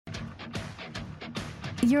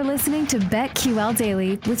You're listening to BetQL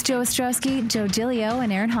Daily with Joe Ostrowski, Joe Giglio,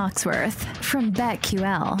 and Aaron Hawksworth from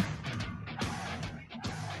BetQL.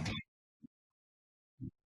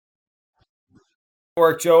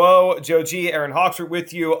 Joe O, Joe G, Aaron Hawksworth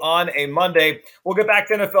with you on a Monday. We'll get back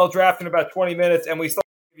to NFL draft in about 20 minutes, and we still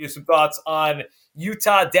give you some thoughts on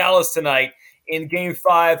Utah-Dallas tonight in Game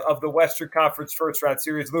 5 of the Western Conference first-round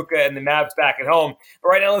series. Luka and the Mavs back at home. But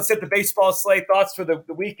right now, let's hit the baseball slate. Thoughts for the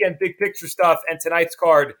weekend, big picture stuff, and tonight's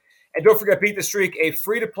card. And don't forget, Beat the Streak, a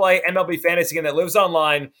free-to-play MLB fantasy game that lives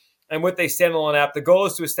online and with a standalone app. The goal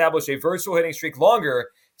is to establish a virtual hitting streak longer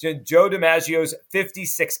than Joe DiMaggio's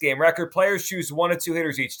 56-game record. Players choose 1 or 2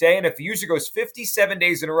 hitters each day, and if the user goes 57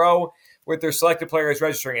 days in a row with their selected players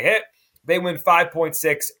registering a hit, they win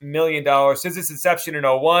 $5.6 million. Since its inception in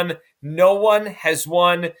 2001, no one has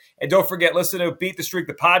won. And don't forget, listen to Beat the Streak,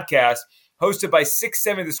 the podcast, hosted by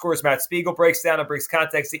 670 The Score's Matt Spiegel, breaks down and brings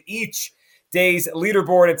context to each day's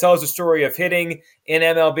leaderboard and tells the story of hitting in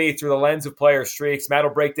MLB through the lens of player streaks. Matt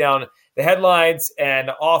will break down the headlines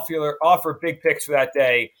and offer big picks for that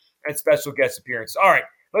day and special guest appearances. All right,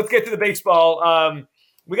 let's get to the baseball.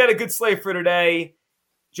 We got a good slate for today.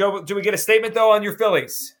 Joe, do we get a statement, though, on your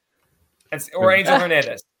Phillies? Or Angel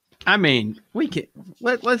Hernandez? I mean, we can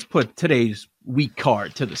let's put today's week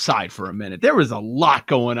card to the side for a minute. There was a lot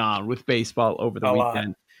going on with baseball over the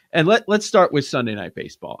weekend. And let's start with Sunday Night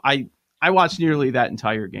Baseball. I watched nearly that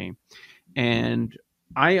entire game, and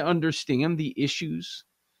I understand the issues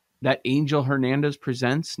that Angel Hernandez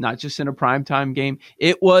presents, not just in a primetime game.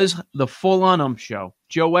 It was the full-on ump show.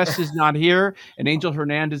 Joe West is not here, and Angel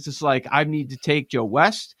Hernandez is like, I need to take Joe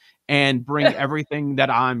West and bring everything that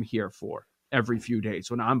I'm here for every few days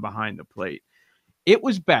when I'm behind the plate. It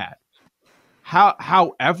was bad.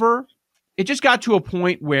 However, it just got to a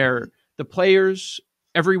point where the players,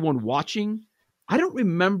 everyone watching, I don't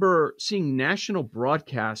remember seeing national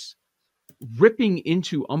broadcasts ripping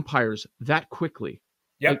into umpires that quickly.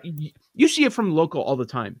 Yep. Like, you see it from local all the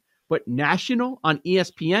time, but national on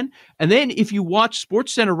ESPN. And then if you watch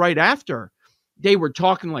SportsCenter right after, they were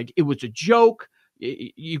talking like it was a joke.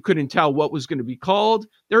 You couldn't tell what was going to be called.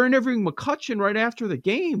 They're interviewing McCutchen right after the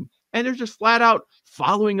game, and they're just flat out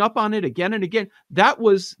following up on it again and again. That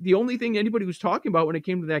was the only thing anybody was talking about when it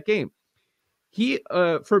came to that game. He,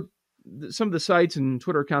 for some of the sites and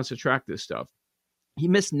Twitter accounts that track this stuff, he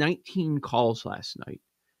missed 19 calls last night.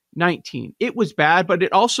 19. It was bad, but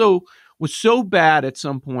it also was so bad at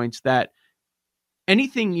some points that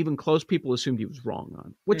anything even close, people assumed he was wrong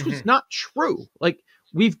on, which was not true. Like,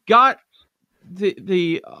 we've got there's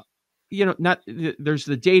the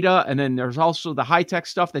data, and then there's also the high-tech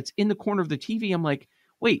stuff that's in the corner of the TV. I'm like,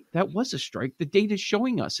 wait, that was a strike. The data's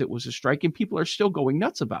showing us it was a strike, and people are still going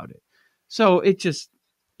nuts about it. So it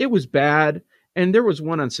was bad. And there was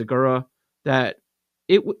one on Segura that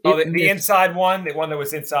the inside one, the one that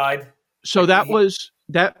was inside. So that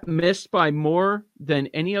missed by more than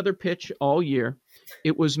any other pitch all year.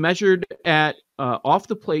 It was measured at off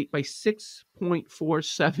the plate by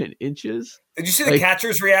 6.47 inches. Did you see the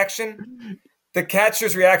catcher's reaction? The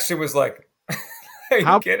catcher's reaction was like, are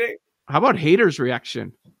you kidding? How about Hader's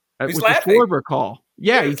reaction? He's with laughing. The Schwarber call.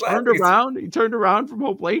 Yeah, he turned laughing. around. He turned around from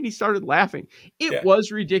home plate and he started laughing. It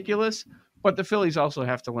was ridiculous. But the Phillies also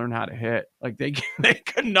have to learn how to hit. Like, they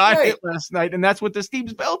could not hit last night, and that's what this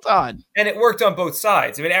team's built on. And it worked on both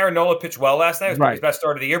sides. I mean, Aaron Nola pitched well last night. It was his best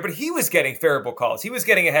start of the year, but he was getting favorable calls. He was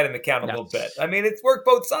getting ahead in the count a little bit. I mean, it's worked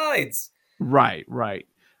both sides. Right.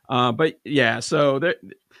 But yeah, so the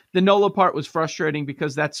Nola part was frustrating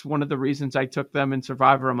because that's one of the reasons I took them in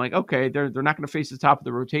Survivor. I'm like, okay, they're not going to face the top of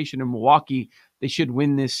the rotation in Milwaukee. They should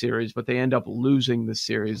win this series, but they end up losing the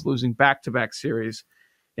series, losing back-to-back series.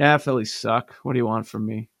 Yeah, Phillies suck. What do you want from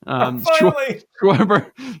me? Schwarber,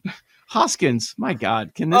 Hoskins, my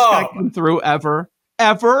God, can this guy come through ever?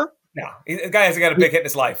 No, the guy hasn't got a big hit in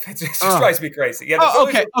his life. It just drives me crazy. Yeah.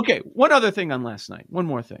 Okay. One other thing on last night. One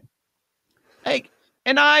more thing. Hey,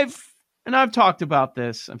 and I've talked about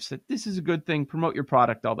this. I've said this is a good thing. Promote your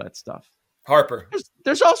product, all that stuff. Harper.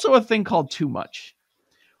 There's also a thing called too much.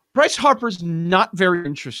 Bryce Harper's not very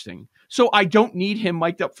interesting, so I don't need him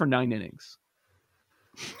mic'd up for 9 innings.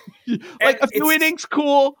 Like a few innings,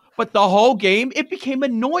 cool, but the whole game, it became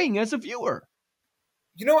annoying as a viewer.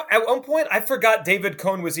 You know, at one point, I forgot David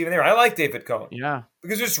Cohn was even there. I like David Cohn. Yeah.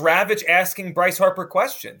 Because there's Ravitch asking Bryce Harper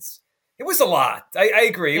questions. It was a lot. I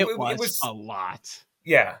agree. It was a lot.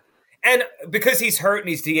 Yeah. And because he's hurt and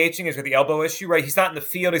he's DHing is with the elbow issue, right? He's not in the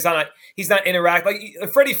field. He's not interacting.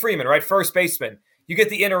 Like Freddie Freeman, right? First baseman. You get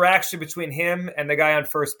the interaction between him and the guy on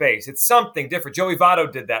first base. It's something different. Joey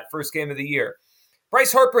Votto did that first game of the year.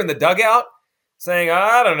 Bryce Harper in the dugout, saying,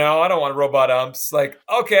 I don't know, I don't want robot umps. Like,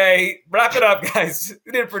 okay, wrap it up, guys.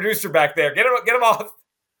 We need a producer back there. Get him off.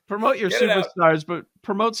 Promote your Get it out. superstars, but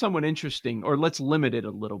promote someone interesting, or let's limit it a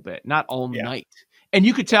little bit, not all Yeah. night. And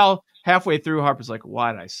you could tell halfway through, Harper's like,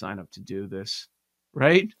 why did I sign up to do this?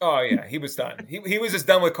 Right? Oh, yeah, he was done. He was as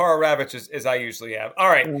done with Carl Ravitch as I usually am. All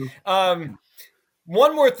right.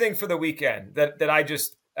 One more thing for the weekend that I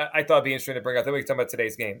thought would be interesting to bring up. Then we can talk about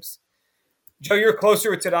today's games. Joe, you're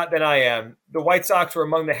closer to that than I am. The White Sox were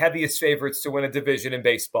among the heaviest favorites to win a division in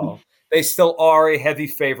baseball. They still are a heavy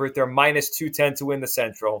favorite. They're minus 210 to win the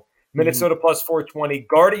Central. Minnesota plus 420.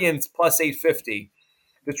 Guardians plus 850.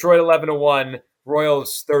 Detroit 11-1.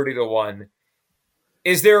 Royals 30-1.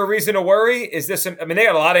 Is there a reason to worry? Is this? I mean, they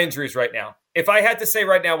got a lot of injuries right now. If I had to say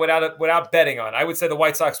right now, without betting on, I would say the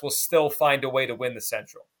White Sox will still find a way to win the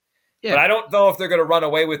Central. Yeah. But I don't know if they're going to run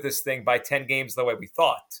away with this thing by 10 games the way we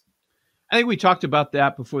thought. I think we talked about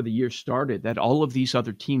that before the year started, that all of these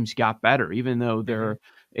other teams got better, even though they're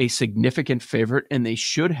a significant favorite, and they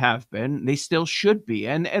should have been. They still should be,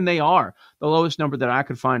 and they are. The lowest number that I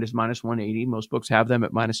could find is minus 180. Most books have them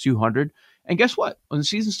at minus 200. And guess what? When the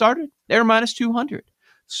season started, they were minus 200.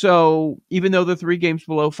 So even though they're 3 games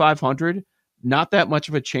below 500, not that much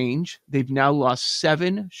of a change. They've now lost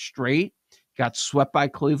 7 straight, got swept by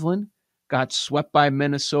Cleveland, got swept by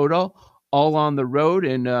Minnesota, all on the road,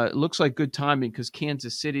 and it looks like good timing because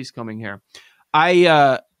Kansas City's coming here.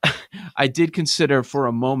 I did consider for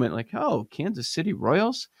a moment, like, oh, Kansas City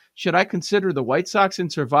Royals? Should I consider the White Sox in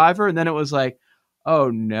Survivor? And then it was like, oh,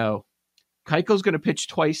 no. Keuchel's going to pitch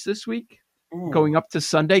twice this week, going up to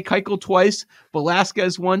Sunday. Keuchel twice,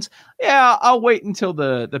 Velasquez once. Yeah, I'll wait until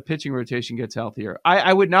the pitching rotation gets healthier.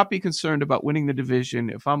 I would not be concerned about winning the division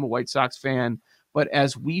if I'm a White Sox fan. But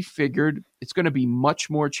as we figured, it's going to be much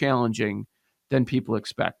more challenging than people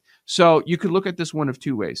expect. So you could look at this one of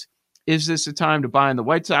 2 ways. Is this a time to buy in the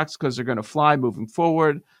White Sox because they're going to fly moving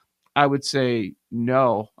forward? I would say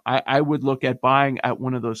no. I would look at buying at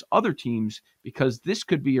one of those other teams because this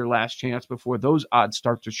could be your last chance before those odds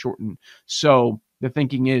start to shorten. So the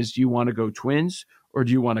thinking is, do you want to go Twins or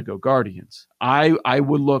do you want to go Guardians? I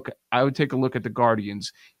would take a look at the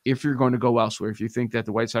Guardians if you're going to go elsewhere, if you think that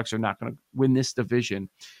the White Sox are not going to win this division.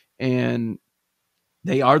 And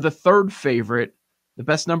they are the 3rd favorite. The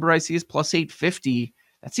best number I see is plus 850.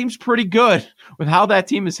 That seems pretty good with how that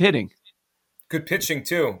team is hitting. Good pitching,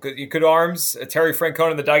 too. Good arms. Terry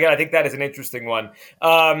Francona in the dugout. I think that is an interesting one.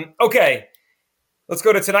 Okay, let's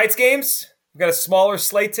go to tonight's games. We've got a smaller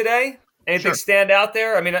slate today. Anything stand out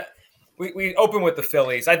there? I mean, we open with the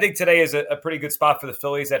Phillies. I think today is a pretty good spot for the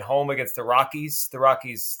Phillies at home against the Rockies. The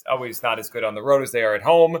Rockies always not as good on the road as they are at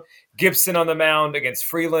home. Gibson on the mound against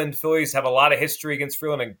Freeland. Phillies have a lot of history against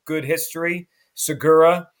Freeland and good history.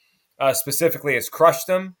 Segura specifically has crushed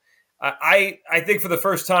them. I think for the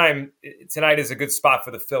first time tonight is a good spot for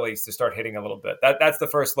the Phillies to start hitting a little bit. That's the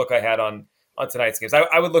first look I had on tonight's games.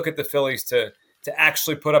 I would look at the Phillies to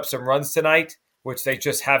actually put up some runs tonight, which they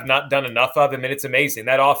just have not done enough of. I mean, it's amazing.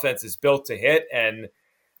 That offense is built to hit, and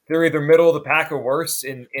they're either middle of the pack or worse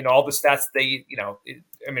in all the stats.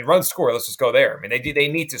 Run score. Let's just go there. I mean, they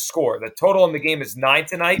need to score. The total in the game is 9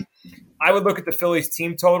 tonight. I would look at the Phillies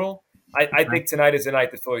team total. I think tonight is the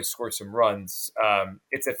night the Phillies score some runs.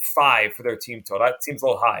 It's at 5 for their team total. That seems a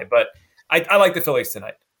little high, but I like the Phillies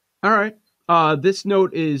tonight. All right. This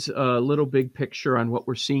note is a little big picture on what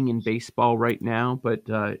we're seeing in baseball right now, but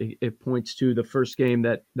it points to the first game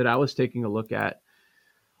that I was taking a look at.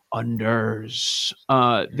 Unders.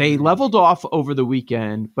 They leveled off over the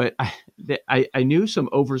weekend, but I knew some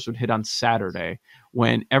overs would hit on Saturday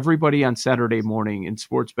when everybody on Saturday morning in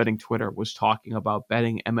sports betting Twitter was talking about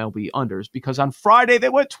betting MLB unders because on Friday they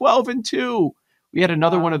went 12-2. We had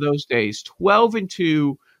another one of those days,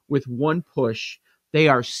 12-2 with one push. They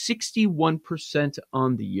are 61%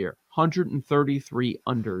 on the year, 133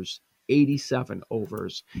 unders, 87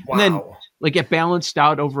 overs. Wow. And then like it balanced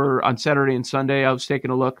out over on Saturday and Sunday. I was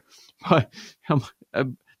taking a look, but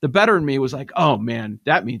the better in me was like, oh man,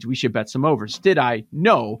 that means we should bet some overs. Did I?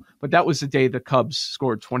 No, but that was the day the Cubs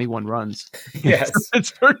scored 21 runs. Yes. The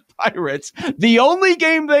Pittsburgh Pirates, the only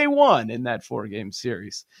game they won in that 4-game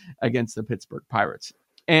series against the Pittsburgh Pirates.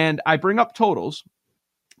 And I bring up totals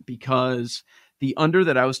because the under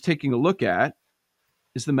that I was taking a look at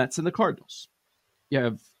is the Mets and the Cardinals. You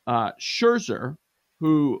have Scherzer,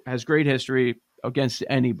 who has great history against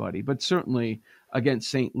anybody, but certainly against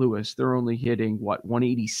St. Louis, they're only hitting,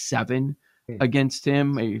 187 against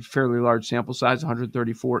him, a fairly large sample size,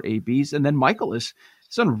 134 ABs. And then Michael has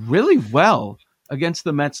done really well against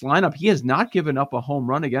the Mets lineup. He has not given up a home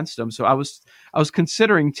run against them. So I was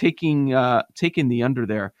considering taking the under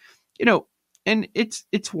there. You know, And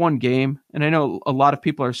it's one game, and I know a lot of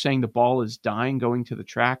people are saying the ball is dying going to the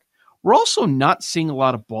track. We're also not seeing a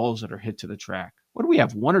lot of balls that are hit to the track. What do we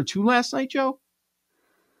have, 1 or 2 last night, Joe?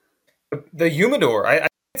 The humidor, I think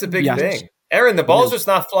it's a big Yes. thing. Aaron, the ball's Yes. just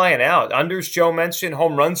not flying out. Unders, Joe mentioned,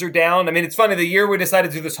 home runs are down. I mean, it's funny. The year we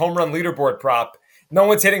decided to do this home run leaderboard prop, no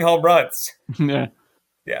one's hitting home runs. Yeah.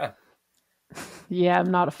 Yeah. Yeah,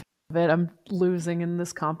 I'm not a fan of it. I'm losing in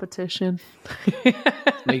this competition.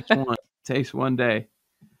 Takes one day.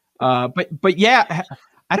 But yeah,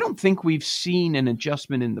 I don't think we've seen an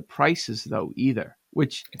adjustment in the prices though either.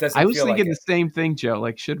 Which It doesn't I was feel thinking like the same thing, Joe.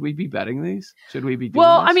 Like, should we be betting these? Should we be doing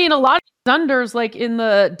Well, this? I mean, a lot of unders, like in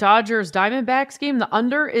the Dodgers Diamondbacks game, the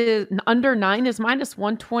under 9 is minus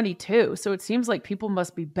 122. So it seems like people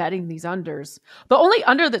must be betting these unders. The only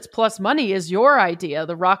under that's plus money is your idea,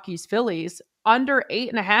 the Rockies Phillies. Under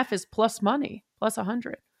 8.5 is plus money, plus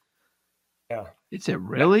 100. Yeah. Is it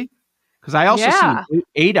really? Because I also Yeah. see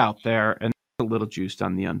 8 out there, and a little juiced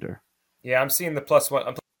on the under. Yeah, I'm seeing the +1.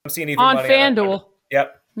 I'm seeing even On money FanDuel.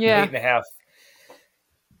 Yep. Yeah. 8.5.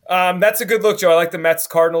 That's a good look, Joe. I like the Mets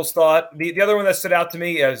Cardinals thought. The other one that stood out to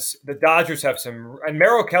me is the Dodgers have some, and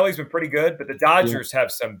Merrill Kelly's been pretty good, but the Dodgers have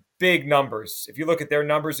some big numbers. If you look at their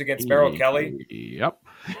numbers against Merrill Kelly, Yep.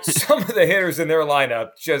 some of the hitters in their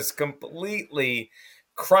lineup just completely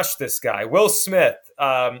crushed this guy. Will Smith,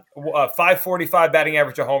 545 batting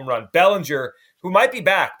average, a home run. Bellinger, who might be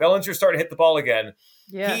back. Bellinger's starting to hit the ball again.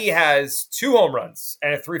 Yeah. He has 2 home runs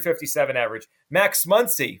and a 357 average. Max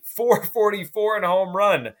Muncy, 444 and a home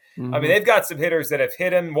run. Mm-hmm. I mean, they've got some hitters that have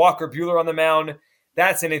hit him. Walker Buehler on the mound.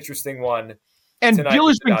 That's an interesting one. And tonight Buehler's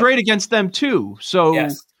with the been great Dodgers. against them too. So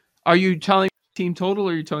Yes. are you telling me team total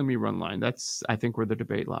or are you telling me run line? That's, I think, where the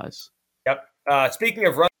debate lies. Yep. Speaking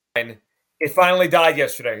of run line, it finally died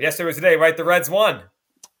yesterday. Yesterday was the day, right? The Reds won.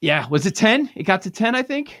 Yeah. Was it 10? It got to 10, I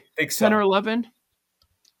think. Think so. 10 or 11.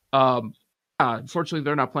 Unfortunately,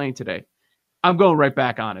 they're not playing today. I'm going right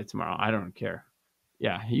back on it tomorrow. I don't care.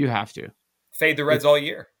 Yeah, you have to. Fade the Reds all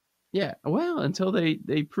year. Yeah, well, until they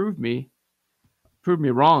proved me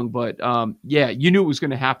wrong. But yeah, you knew it was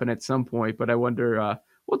going to happen at some point. But I wonder.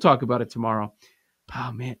 We'll talk about it tomorrow.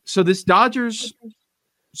 Oh man, so this Dodgers.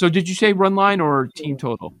 So did you say run line or team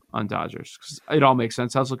total on Dodgers? 'Cause it all makes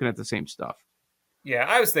sense. I was looking at the same stuff. Yeah,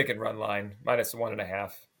 I was thinking run line,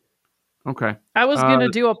 -1.5. Okay. I was going to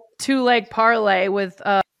do a 2-leg parlay with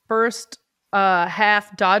first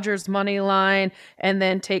half Dodgers money line and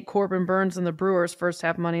then take Corbin Burns and the Brewers first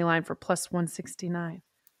half money line for plus 169.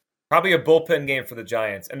 Probably a bullpen game for the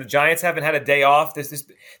Giants. And the Giants haven't had a day off. This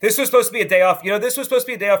was supposed to be a day off. This was supposed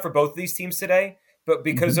to be a day off for both of these teams today. But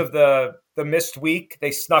because of the missed week,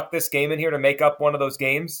 they snuck this game in here to make up one of those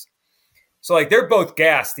games. So, like, they're both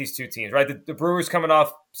gassed, these two teams, right? The Brewers coming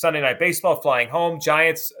off Sunday Night Baseball, flying home.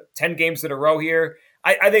 Giants, 10 games in a row here.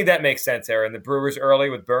 I think that makes sense, Aaron. The Brewers early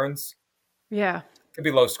with Burns. Yeah. Could be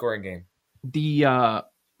a low-scoring game. The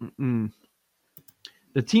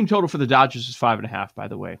team total for the Dodgers is 5.5. By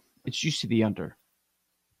the way, it's used to the under.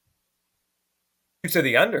 You said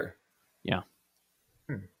the under. Yeah.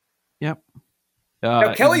 Yep.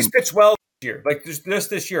 Now, Kelly's pitched well this year. Like, just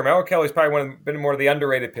this year. Merrill Kelly's probably been one of the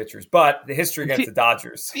underrated pitchers. But the history against the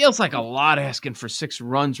Dodgers. Feels like a lot asking for 6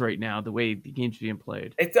 runs right now, the way the game's being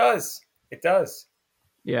played. It does. It does.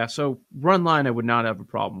 Yeah, so run line I would not have a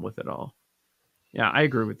problem with at all. Yeah, I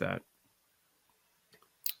agree with that.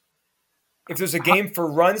 If there's a game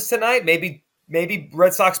for runs tonight, maybe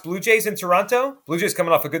Red Sox Blue Jays in Toronto. Blue Jays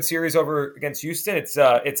coming off a good series over against Houston. It's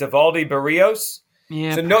Evaldi Barrios.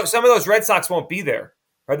 Yeah. So no, some of those Red Sox won't be there.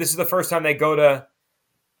 Right? This is the first time they go to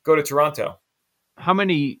Toronto. How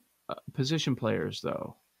many position players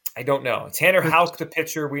though? I don't know. Tanner Houck, the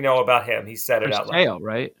pitcher, we know about him. He said it out loud. Sale,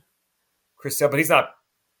 right? Chris Sale, but he's not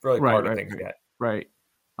really part of Right, things yet. Right.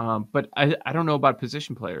 But I don't know about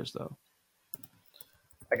position players though.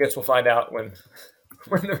 I guess we'll find out when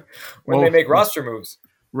they make roster moves.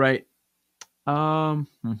 Right.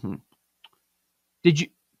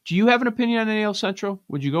 Do you have an opinion on NL Central?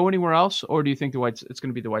 Would you go anywhere else, or do you think it's going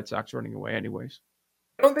to be the White Sox running away anyways?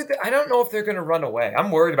 I don't know if they're going to run away. I'm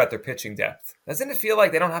worried about their pitching depth. Doesn't it feel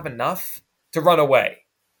like they don't have enough to run away?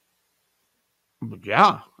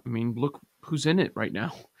 Yeah. I mean, look who's in it right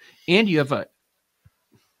now. And you have I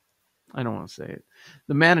don't want to say it.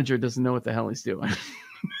 The manager doesn't know what the hell he's doing.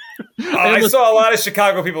 I saw a lot of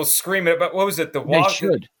Chicago people screaming, but what was it? The walk? They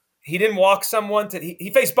should. He didn't walk someone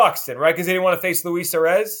he faced Buxton, right? Because he didn't want to face Luis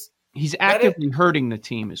Perez. He's actively hurting the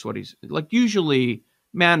team is what he's like. Usually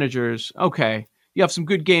managers, okay, you have some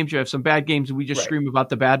good games, you have some bad games, and we just scream about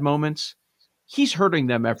the bad moments. He's hurting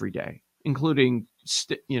them every day, including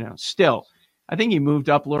still. I think he moved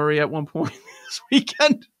up Lurie at one point this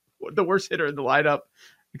weekend. The worst hitter in the lineup.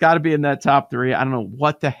 Got to be in that top 3. I don't know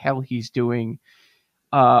what the hell he's doing.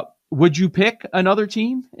 Would you pick another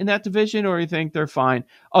team in that division, or you think they're fine?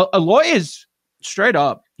 Eloy is straight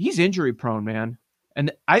up. He's injury prone, man.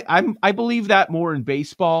 And I believe that more in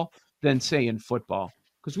baseball than say in football,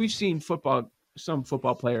 because we've seen some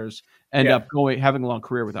football players end up having a long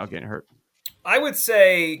career without getting hurt. I would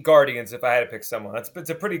say Guardians if I had to pick someone. It's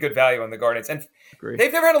a pretty good value on the Guardians. And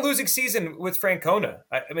they've never had a losing season with Francona.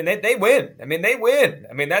 I mean, they win. They win.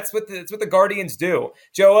 That's what the Guardians do.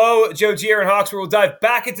 Joe O, Joe G, Aaron Hawksworth will dive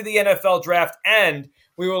back into the NFL draft, and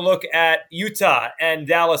we will look at Utah and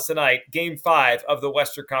Dallas tonight, Game 5 of the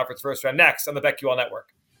Western Conference first round, next on the BetQL Network.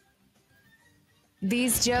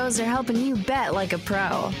 These Joes are helping you bet like a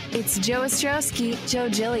pro. It's Joe Ostrowski, Joe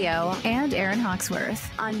Giglio, and Aaron Hawksworth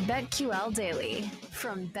on BetQL Daily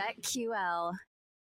from BetQL.